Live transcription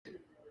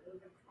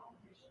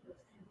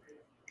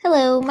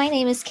Hello, my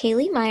name is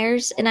Kaylee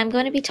Myers, and I'm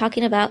going to be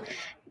talking about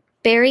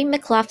Barry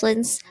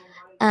McLaughlin's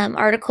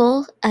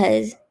article.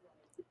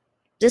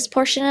 This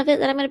portion of it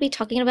that I'm going to be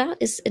talking about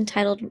is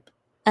entitled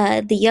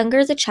The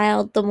Younger the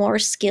Child, the More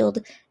Skilled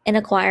in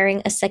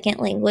Acquiring a Second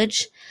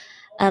Language.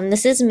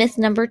 This is myth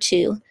number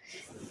 2.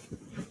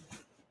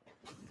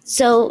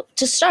 So,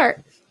 to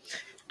start,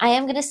 I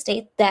am going to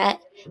state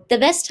that the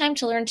best time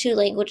to learn two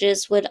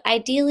languages would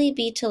ideally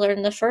be to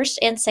learn the first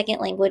and second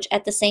language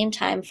at the same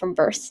time from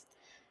birth.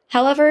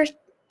 However,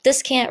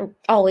 this can't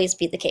always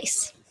be the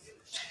case.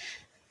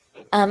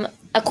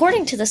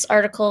 According to this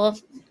article,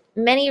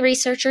 many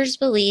researchers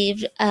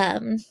believe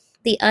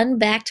the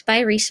unbacked by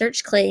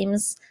research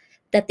claims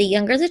that the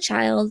younger the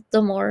child,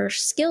 the more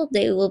skilled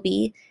they will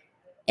be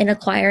in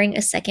acquiring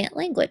a second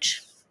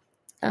language.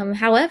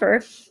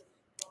 However,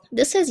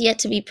 this has yet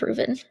to be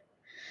proven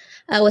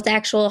with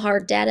actual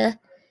hard data.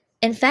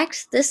 In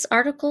fact, this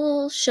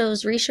article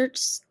shows research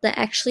that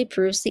actually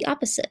proves the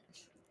opposite.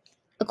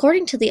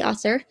 According to the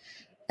author,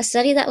 a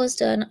study that was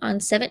done on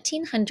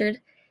 17,000,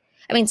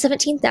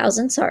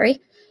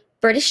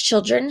 British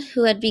children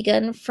who had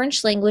begun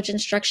French language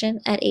instruction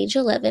at age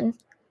 11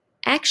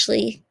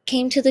 actually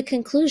came to the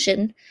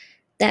conclusion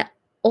that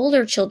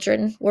older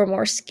children were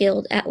more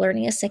skilled at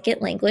learning a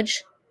second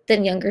language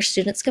than younger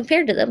students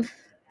compared to them.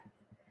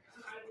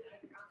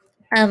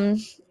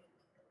 Um,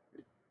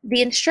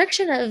 the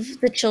instruction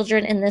of the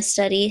children in this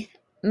study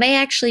may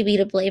actually be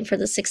to blame for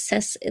the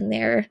success in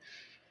their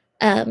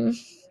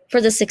for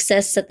the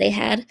success that they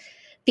had,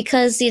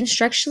 because the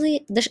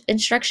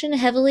instruction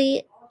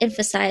heavily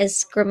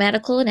emphasized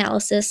grammatical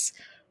analysis,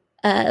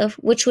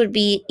 which would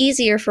be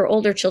easier for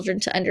older children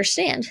to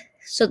understand.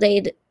 So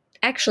they'd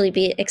actually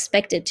be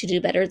expected to do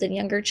better than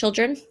younger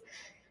children.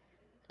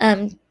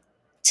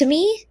 To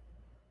me,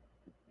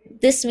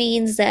 this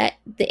means that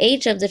the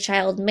age of the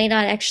child may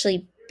not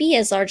actually be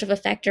as large of a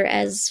factor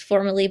as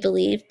formerly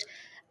believed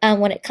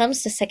when it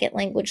comes to second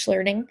language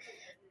learning,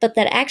 but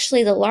that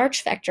actually the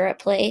large factor at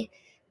play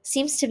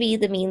seems to be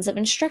the means of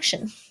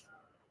instruction.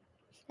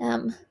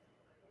 Um,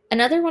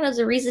 Another one of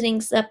the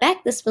reasonings that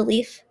back this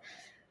belief,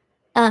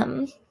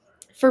 um,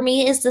 for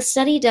me, is the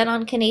study done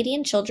on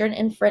Canadian children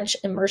in French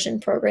immersion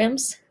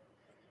programs.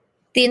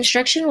 The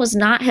instruction was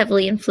not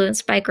heavily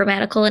influenced by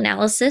grammatical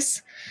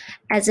analysis,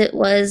 as it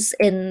was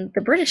in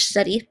the British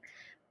study,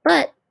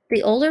 but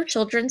the older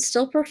children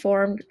still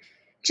performed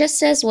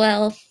just as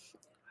well,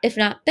 if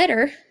not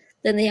better,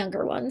 than the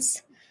younger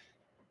ones.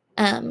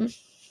 Um,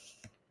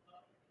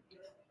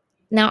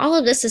 Now, all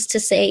of this is to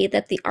say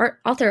that the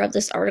author of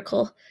this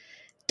article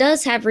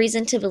does have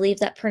reason to believe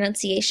that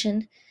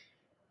pronunciation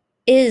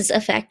is a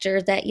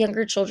factor that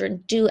younger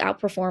children do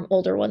outperform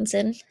older ones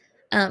in.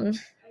 Um,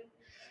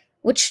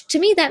 which to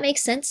me, that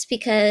makes sense,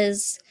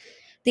 because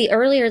the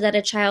earlier that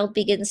a child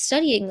begins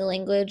studying the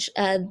language,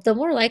 the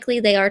more likely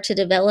they are to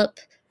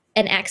develop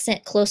an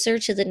accent closer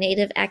to the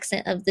native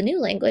accent of the new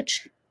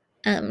language.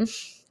 Um,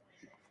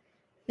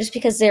 just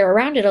because they're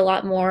around it a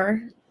lot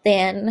more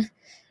than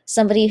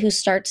somebody who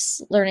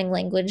starts learning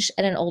language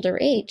at an older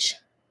age.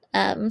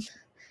 Um,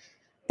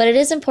 but it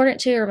is important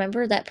to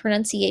remember that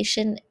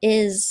pronunciation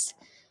is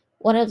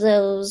one of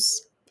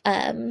those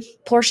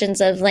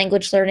portions of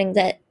language learning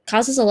that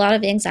causes a lot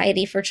of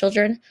anxiety for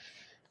children,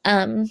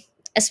 um,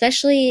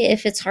 especially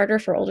if it's harder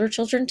for older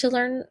children to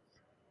learn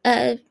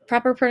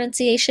proper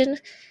pronunciation.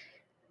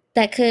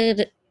 That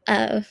could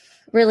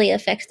really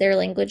affect their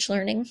language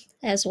learning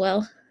as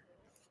well.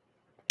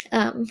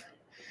 Um,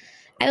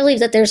 I believe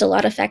that there's a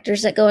lot of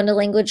factors that go into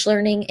language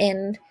learning,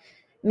 and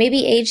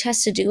maybe age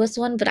has to do with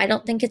one, but I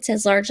don't think it's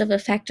as large of a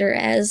factor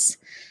as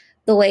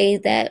the way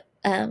that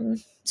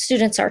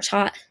students are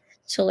taught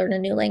to learn a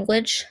new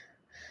language.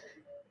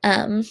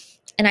 Um,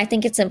 and I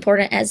think it's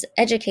important as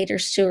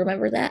educators to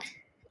remember that.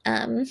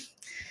 Um,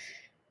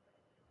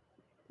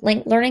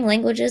 Learning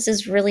languages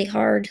is really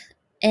hard,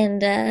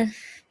 and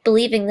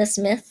believing this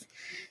myth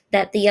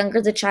that the younger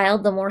the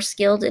child, the more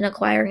skilled in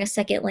acquiring a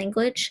second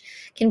language,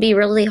 can be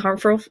really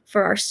harmful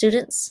for our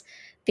students,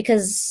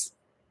 because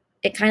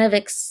it kind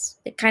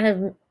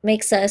of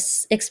makes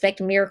us expect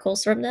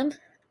miracles from them.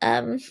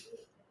 Um,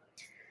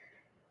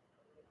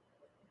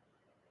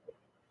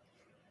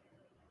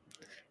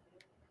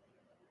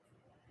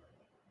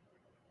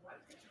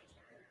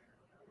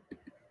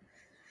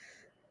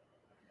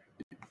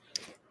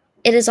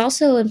 it is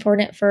also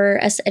important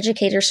for us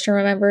educators to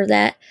remember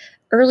that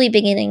early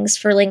beginnings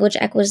for language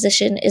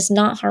acquisition is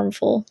not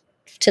harmful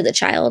to the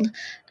child,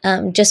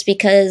 just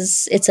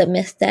because it's a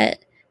myth that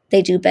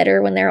they do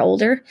better when they're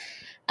older.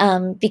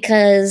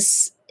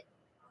 Because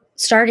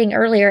starting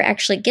earlier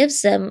actually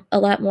gives them a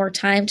lot more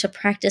time to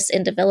practice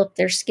and develop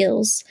their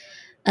skills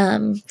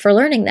for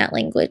learning that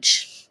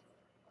language.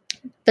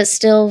 But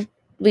still,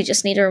 we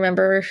just need to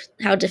remember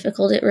how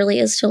difficult it really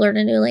is to learn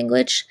a new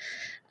language,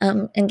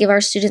 and give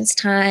our students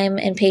time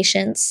and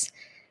patience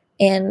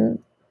and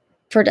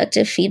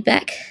productive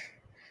feedback.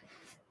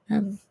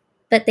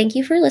 But thank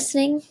you for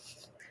listening.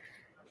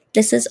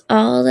 This is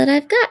all that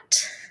I've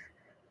got.